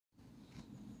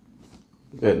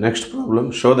Okay, next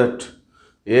problem. Show that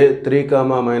A3,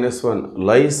 minus 1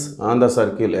 lies on the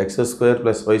circle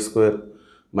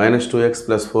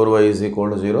x²+y²-2x+4y is equal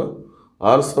to 0.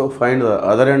 Also find the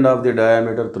other end of the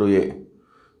diameter through A.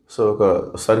 So ఒక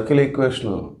circle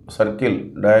equation circle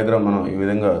diagram మనం ఈ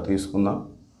విధంగా తీసుకుందాం.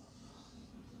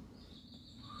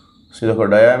 So ఇది ఒక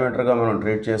డయామీటర్గా మనం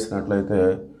treat చేసినట్లయితే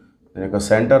దీని యొక్క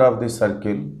centre of the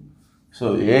circle. So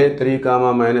A3,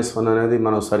 -1 అనేది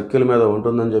మనం సర్కిల్ మీద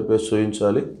ఉంటుందని చెప్పేసి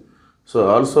చూపించాలి. So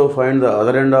also find the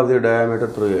other end of the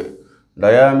diameter through a.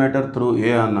 Diameter through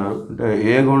a అన్నారు అంటే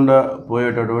ఏ గుండా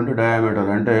పోయేటటువంటి డయామీటర్,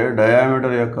 అంటే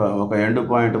డయామీటర్ యొక్క ఒక ఎండ్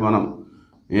పాయింట్ మనం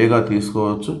ఏగా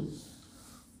తీసుకోవచ్చు,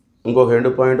 ఇంకొక ఎండ్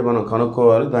పాయింట్ మనం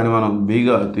కనుక్కోవాలి, దాన్ని మనం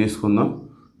బీగా తీసుకుందాం.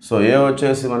 సో ఏ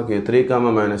వచ్చేసి మనకి 3,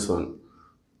 -1.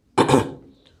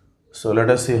 So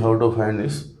let us see how to find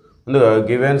this. ముందుగా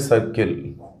given circle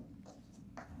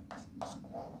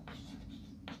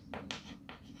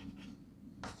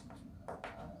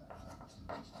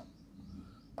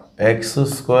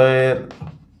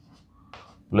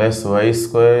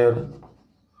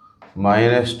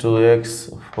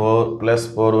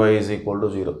x²+y²-2x+4y is equal to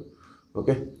 0.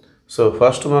 Okay, so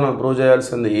first మనం ప్రూవ్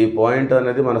చేయాల్సింది ఈ పాయింట్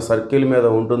అనేది మన సర్కిల్ మీద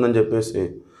ఉంటుందని చెప్పేసి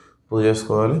ప్రూవ్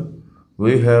చేసుకోవాలి.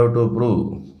 we have to prove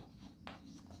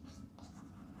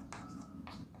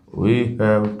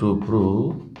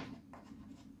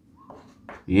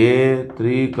A3,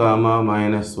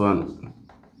 -1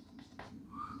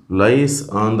 lies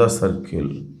on the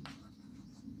circle.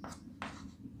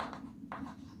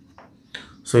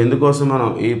 So ఇందుకోసం మనం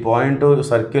ఈ పాయింట్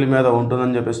సర్కిల్ మీద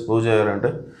ఉంటుందని చెప్పేసి ప్రూవ్ చేయాలంటే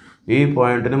ఈ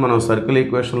పాయింట్ని మనం సర్కిల్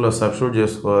ఈక్వేషన్లో సబ్స్టిట్యూట్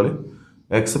చేసుకోవాలి.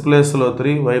 ఎక్స్ ప్లేస్లో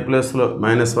 3, వై ప్లేస్లో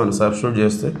 -1 సబ్స్టిట్యూట్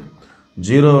చేస్తే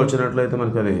 0 వచ్చినట్లయితే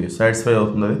మనకి అది సాటిస్ఫై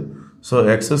అవుతుంది. సో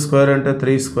x² అంటే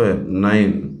 3²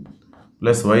 9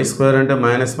 ప్లస్ y² అంటే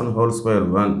 -1 హోల్ స్క్వేర్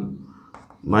 1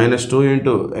 -2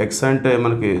 ఇంటూ ఎక్స్ అంటే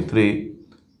మనకి 3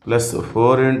 ప్లస్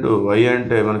 4 ఇంటూ వై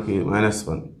అంటే మనకి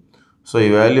 -1. సో ఈ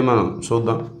వాల్యూ మనం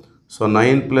చూద్దాం. So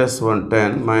 9 + 1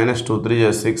 10 -2 3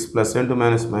 6 plus into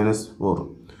 -4.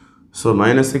 So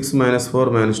 -6 -4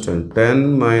 -10 10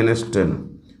 -10.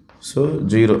 So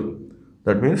 0.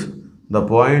 That means the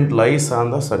point lies on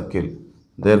the circle.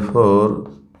 Therefore,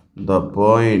 the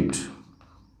point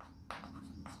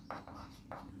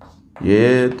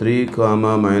A3,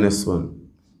 -1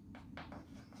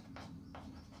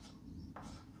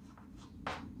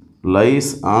 lies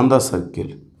on the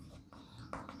circle.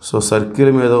 So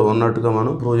circle మీద ఉన్నట్టుగా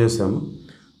మనం ప్రూవ్ చేసాము.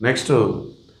 Next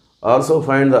also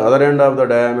find the other end of the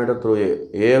diameter through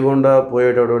a గుండా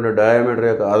పోయేటటువంటి diameter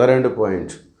యొక్క other end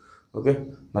point. Okay,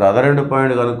 మరి other end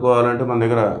point కనుక్కోవాలంటే మన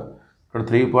దగ్గర ఇక్కడ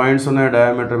 3 పాయింట్స్ ఉన్నాయి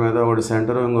డయామీటర్ మీద, ఒకటి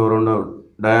సెంటర్, ఇంకో 2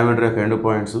 డయామీటర్ యొక్క ఎండ్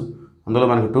పాయింట్స్. అందులో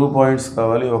మనకి 2 పాయింట్స్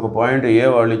కావాలి. ఒక పాయింట్ ఏ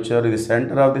వాళ్ళు ఇచ్చారు, ఇది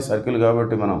సెంటర్ ఆఫ్ ది సర్కిల్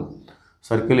కాబట్టి మనం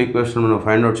సర్కిల్ ఈక్వేషన్ మనం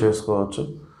ఫైండ్ అవుట్ చేసుకోవచ్చు.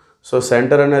 సో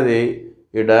సెంటర్ అనేది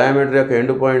ఈ డయామీటర్ యొక్క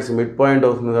ఎండ్ పాయింట్స్ మిడ్ పాయింట్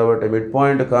అవుతుంది కాబట్టి మిడ్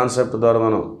పాయింట్ కాన్సెప్ట్ ద్వారా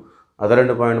మనం అదర్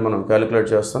ఎండ్ పాయింట్ మనం క్యాలిక్యులేట్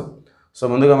చేస్తాం. సో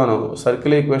ముందుగా మనం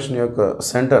సర్కిల్ ఈక్వేషన్ యొక్క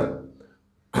సెంటర్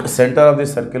ఆఫ్ ది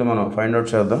సర్కిల్ మనం ఫైండ్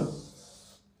అవుట్ చేద్దాం.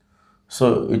 సో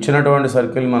ఇచ్చినటువంటి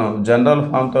సర్కిల్ మనం జనరల్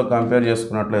ఫామ్తో కంపేర్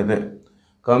చేసుకున్నట్లయితే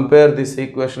compare this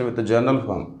equation with general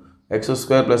form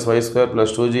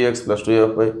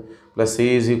x²+y²+2gx+2fy+c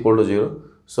is equal to 0.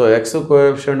 So X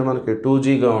coefficient మనకి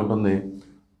 2gగా ఉంటుంది,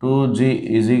 2g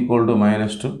ఈజ్ ఈక్వల్ టు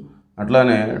 -2.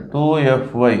 అట్లానే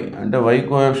 2fy అంటే y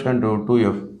కోఎఫిషియంట్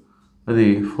 2f అది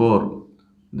 4.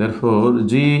 Therefore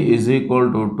g is equal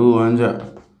to 2 1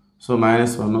 so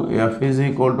 -1, f is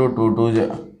equal to 2 2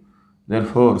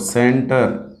 therefore center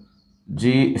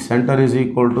is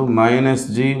equal to -g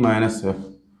 -f.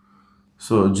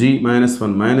 so g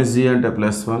 -1 -g అంటే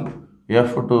 +1,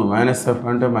 f2 -f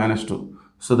అంటే -2.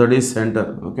 so that is center.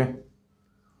 okay,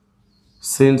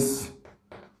 since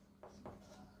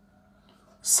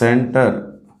center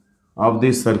of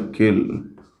the circle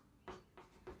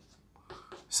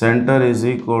center is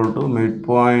equal to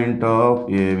midpoint of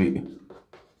AB.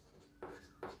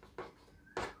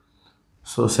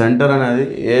 So centre అనేది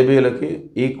ఏబీలకి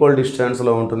equal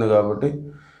డిస్టెన్స్లో ఉంటుంది కాబట్టి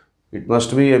it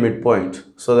must be A mid point.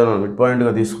 So దాన్ని మనం mid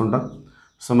పాయింట్గా తీసుకుంటాం.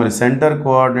 సో మరి సెంటర్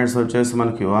కోఆర్డినేట్స్ వచ్చేసి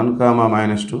మనకి 1,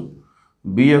 -2.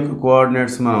 బి యొక్క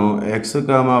కోఆర్డినేట్స్ మనం x,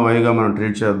 yగా మనం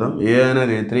ట్రీట్ చేద్దాం. ఏ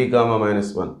అనేది 3,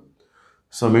 -1.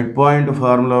 సో మిడ్ పాయింట్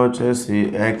ఫార్ములా వచ్చేసి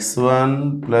x1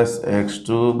 +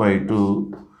 x2/2,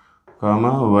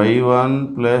 y1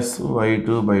 +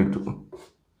 y2/2.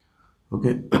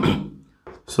 Okay,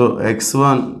 so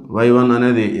x1 y1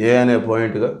 అనేది ఏ అనే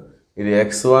పాయింట్గా, ఇది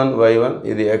x1 y1,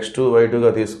 ఇది x2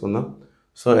 y2గా తీసుకుందాం.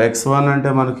 సో x1 అంటే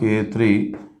మనకి 3,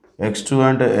 x2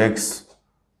 అంటే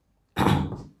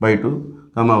x/2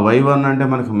 y1 అంటే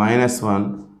మనకి -1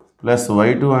 ప్లస్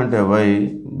y2 అంటే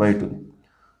y/2.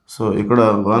 సో ఇక్కడ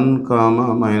 1,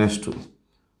 -2.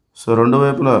 సో రెండు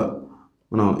వైపులా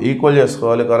మనం ఈక్వల్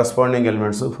చేసుకోవాలి corresponding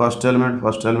elements. First element,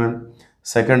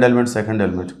 second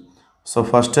element. So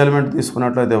first element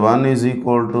తీసుకున్నట్లయితే 1 is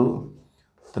equal to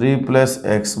 3 plus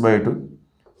x/2.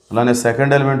 అలానే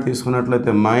సెకండ్ ఎలిమెంట్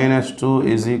తీసుకున్నట్లయితే -2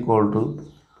 is equal to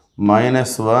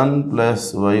 -1 plus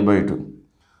y/2.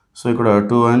 So ఇక్కడ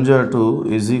 2 1 2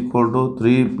 is equal to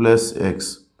 3 plus x.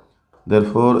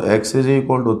 Therefore x is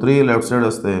equal to 3 left side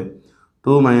వస్తే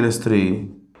 2 - 3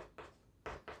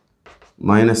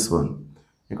 -1.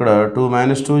 ఇక్కడ 2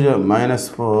 - 2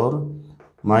 -4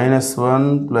 -1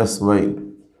 plus y.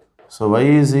 So y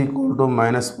is equal to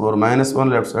 -4 -1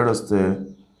 left side వస్తే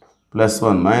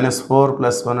 +1 -4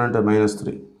 + 1 అంటే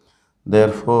 -3.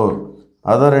 Therefore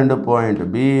other end point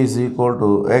b is equal to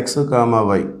x,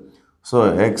 y. So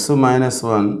x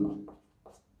 -1,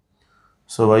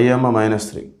 so y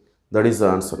 -3. That is the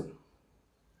answer.